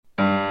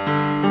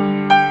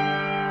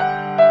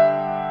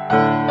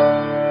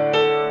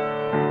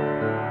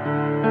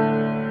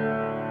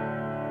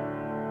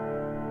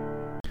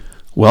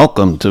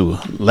Welcome to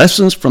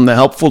Lessons from the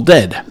Helpful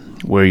Dead,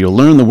 where you'll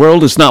learn the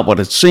world is not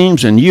what it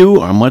seems and you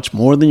are much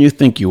more than you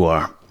think you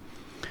are.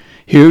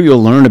 Here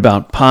you'll learn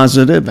about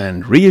positive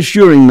and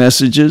reassuring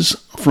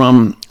messages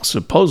from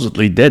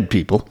supposedly dead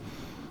people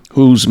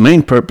whose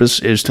main purpose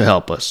is to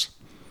help us.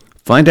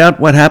 Find out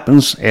what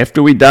happens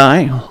after we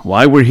die,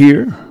 why we're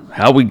here,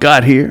 how we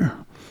got here,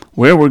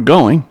 where we're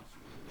going,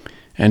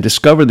 and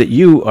discover that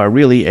you are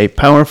really a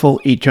powerful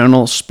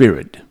eternal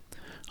spirit.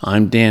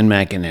 I'm Dan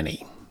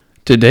McEnany.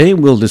 Today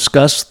we'll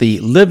discuss the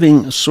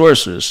living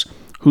sources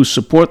who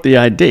support the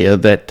idea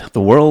that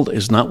the world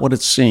is not what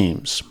it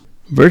seems.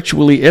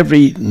 Virtually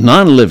every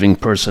non-living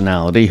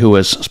personality who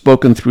has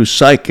spoken through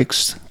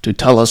psychics to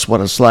tell us what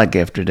it's like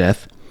after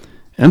death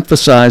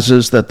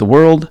emphasizes that the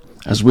world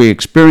as we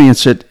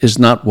experience it is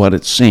not what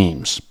it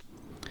seems.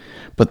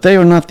 But they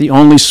are not the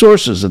only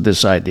sources of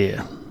this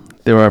idea.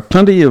 There are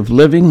plenty of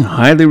living,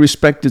 highly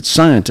respected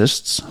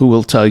scientists who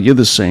will tell you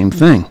the same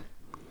thing.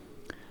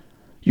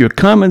 Your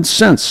common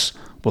sense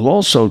will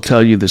also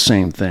tell you the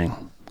same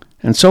thing,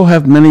 and so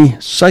have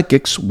many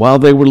psychics while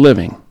they were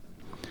living.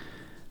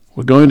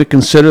 We're going to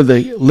consider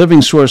the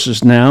living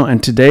sources now,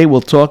 and today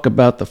we'll talk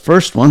about the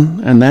first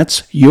one, and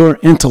that's your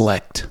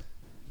intellect.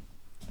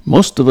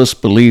 Most of us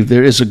believe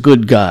there is a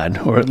good God,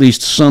 or at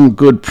least some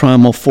good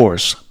primal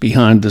force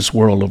behind this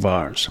world of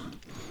ours.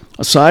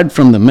 Aside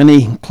from the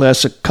many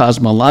classic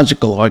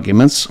cosmological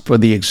arguments for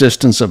the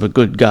existence of a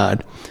good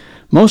God,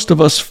 most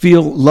of us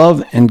feel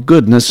love and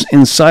goodness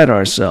inside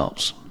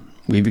ourselves.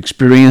 We've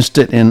experienced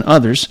it in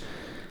others,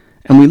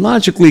 and we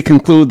logically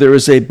conclude there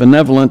is a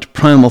benevolent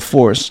primal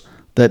force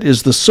that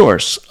is the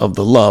source of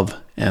the love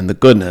and the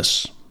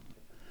goodness.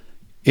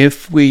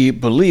 If we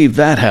believe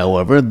that,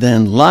 however,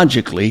 then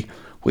logically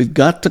we've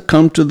got to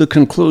come to the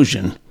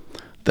conclusion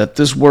that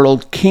this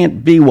world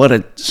can't be what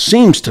it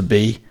seems to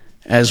be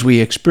as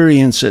we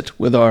experience it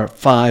with our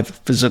 5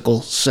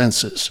 physical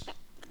senses.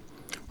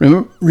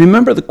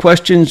 Remember the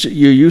questions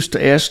you used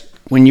to ask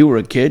when you were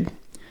a kid?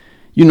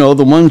 You know,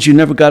 the ones you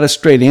never got a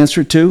straight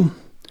answer to,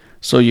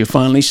 so you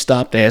finally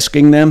stopped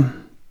asking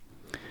them?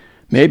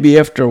 Maybe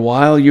after a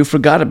while you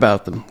forgot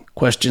about them.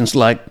 Questions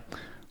like,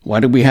 why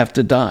do we have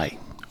to die?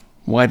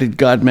 Why did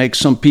God make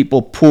some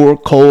people poor,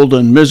 cold,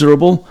 and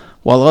miserable,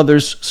 while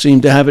others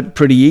seem to have it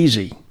pretty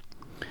easy?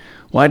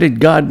 Why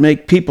did God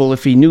make people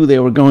if he knew they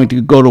were going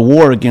to go to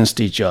war against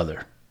each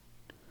other?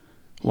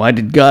 Why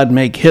did God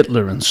make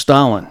Hitler and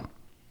Stalin?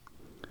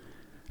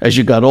 As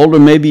you got older,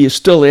 maybe you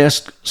still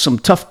asked some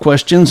tough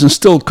questions and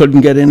still couldn't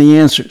get any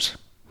answers.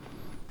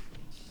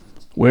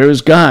 Where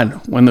is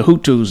God when the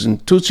Hutus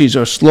and Tutsis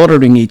are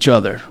slaughtering each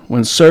other,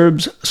 when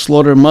Serbs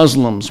slaughter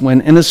Muslims, when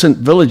innocent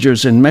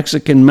villagers in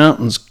Mexican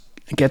mountains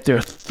get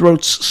their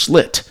throats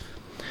slit,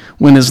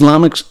 when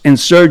Islamic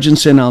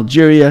insurgents in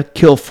Algeria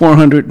kill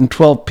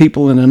 412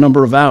 people in a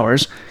number of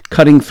hours,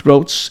 cutting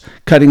throats,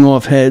 cutting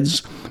off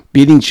heads,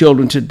 beating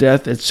children to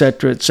death,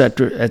 etc.,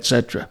 etc.,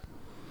 etc.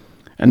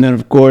 And then,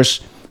 of course,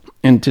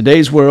 in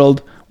today's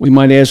world, we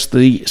might ask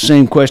the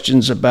same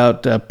questions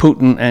about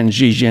Putin and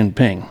Xi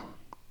Jinping.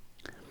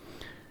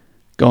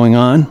 Going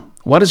on,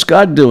 what is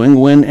God doing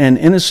when an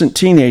innocent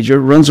teenager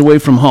runs away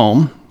from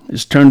home,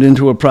 is turned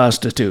into a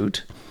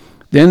prostitute,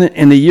 then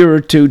in a year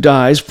or two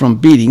dies from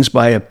beatings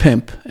by a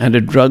pimp and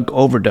a drug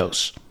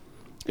overdose?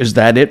 Is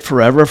that it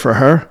forever for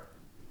her?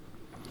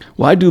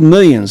 Why do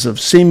millions of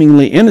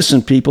seemingly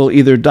innocent people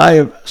either die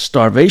of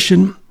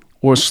starvation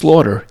or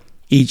slaughter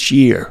each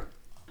year?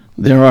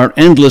 There are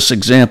endless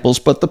examples,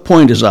 but the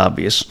point is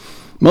obvious.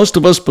 Most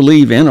of us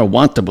believe in, or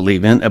want to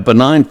believe in, a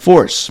benign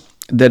force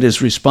that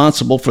is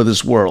responsible for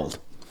this world.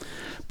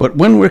 But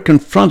when we're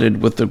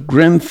confronted with the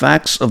grim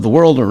facts of the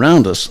world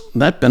around us,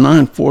 that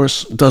benign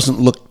force doesn't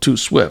look too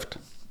swift.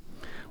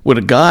 Would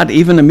a God,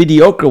 even a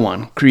mediocre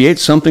one, create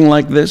something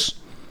like this?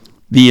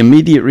 The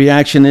immediate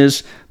reaction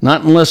is,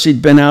 not unless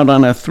he'd been out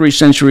on a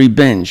 3-century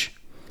binge.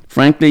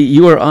 Frankly,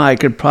 you or I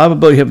could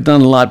probably have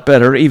done a lot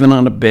better, even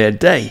on a bad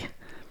day.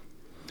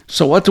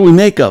 So what do we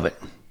make of it?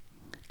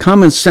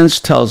 Common sense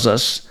tells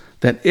us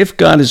that if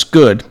God is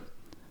good,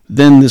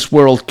 then this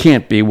world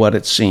can't be what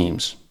it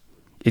seems.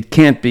 It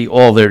can't be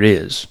all there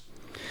is.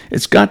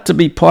 It's got to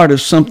be part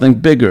of something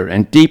bigger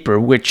and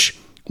deeper, which,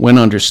 when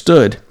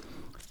understood,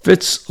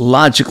 fits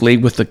logically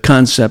with the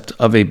concept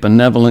of a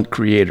benevolent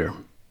creator.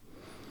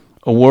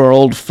 A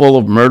world full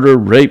of murder,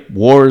 rape,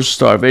 wars,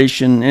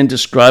 starvation,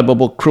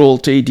 indescribable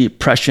cruelty,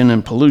 depression,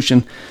 and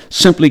pollution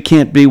simply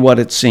can't be what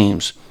it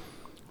seems.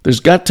 There's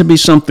got to be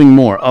something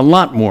more, a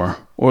lot more,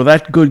 or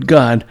that good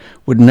God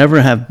would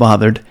never have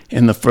bothered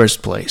in the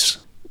first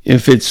place.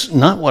 If it's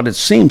not what it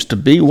seems to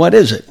be, what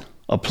is it?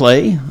 A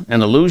play?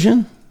 An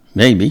illusion?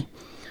 Maybe.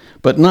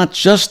 But not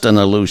just an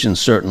illusion,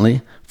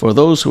 certainly, for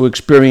those who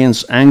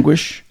experience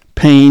anguish,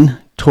 pain,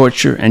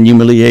 torture, and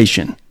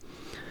humiliation.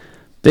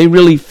 They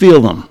really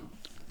feel them,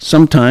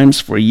 sometimes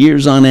for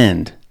years on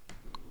end.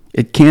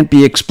 It can't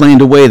be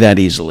explained away that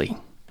easily.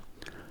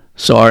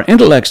 So our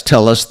intellects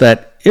tell us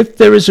that if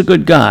there is a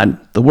good God,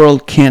 the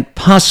world can't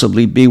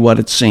possibly be what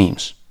it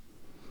seems.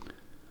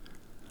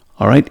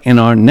 All right, in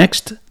our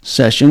next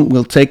session,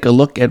 we'll take a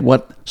look at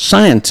what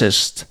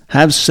scientists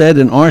have said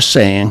and are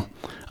saying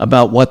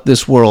about what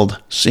this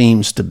world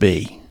seems to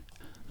be.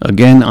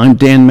 Again, I'm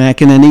Dan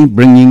McEnany,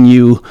 bringing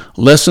you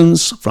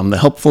Lessons from the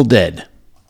Helpful Dead.